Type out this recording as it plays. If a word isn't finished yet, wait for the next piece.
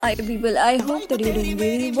Hi people, I hope that you're doing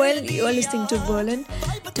really well. You're listening to Berlin.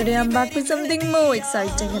 Today I'm back with something more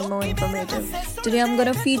exciting and more informative. Today I'm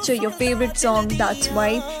gonna feature your favorite song, That's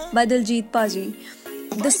Why, by Diljit Paji.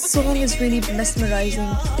 This song is really mesmerizing.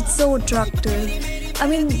 It's so attractive. I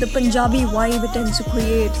mean, the Punjabi vibe it tends to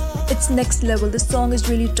create, it's next level. The song is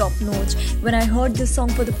really top notch. When I heard this song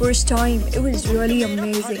for the first time, it was really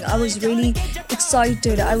amazing. I was really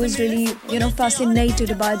excited. I was really,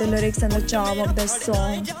 fascinated by the lyrics and the charm of this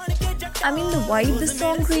song. I mean, the vibe this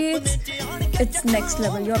song creates, it's next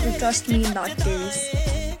level. You have to trust me in that case.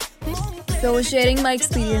 So, sharing my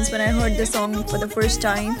experience when I heard this song for the first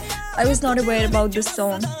time, I was not aware about this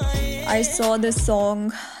song. I saw this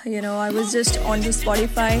song, I was just on to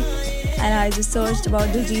Spotify and I just searched about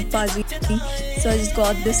Diljit Paji. So I just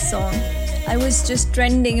got this song. I was just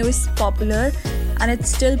trending, it was popular and it's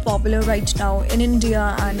still popular right now in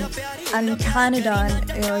India and Canada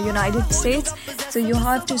and United States. So you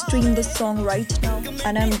have to stream this song right now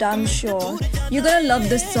and I'm damn sure you're gonna love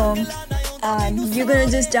this song and you're gonna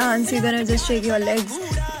just dance, you're gonna just shake your legs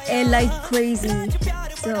like crazy.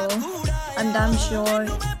 So I'm damn sure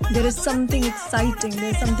there is something exciting,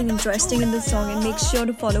 there's something interesting in this song, and make sure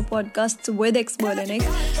to follow podcasts with Ex-Berlinic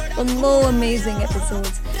for more amazing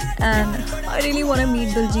episodes. And I really want to meet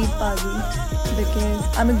Diljit Paji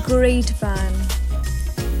because I'm a great fan.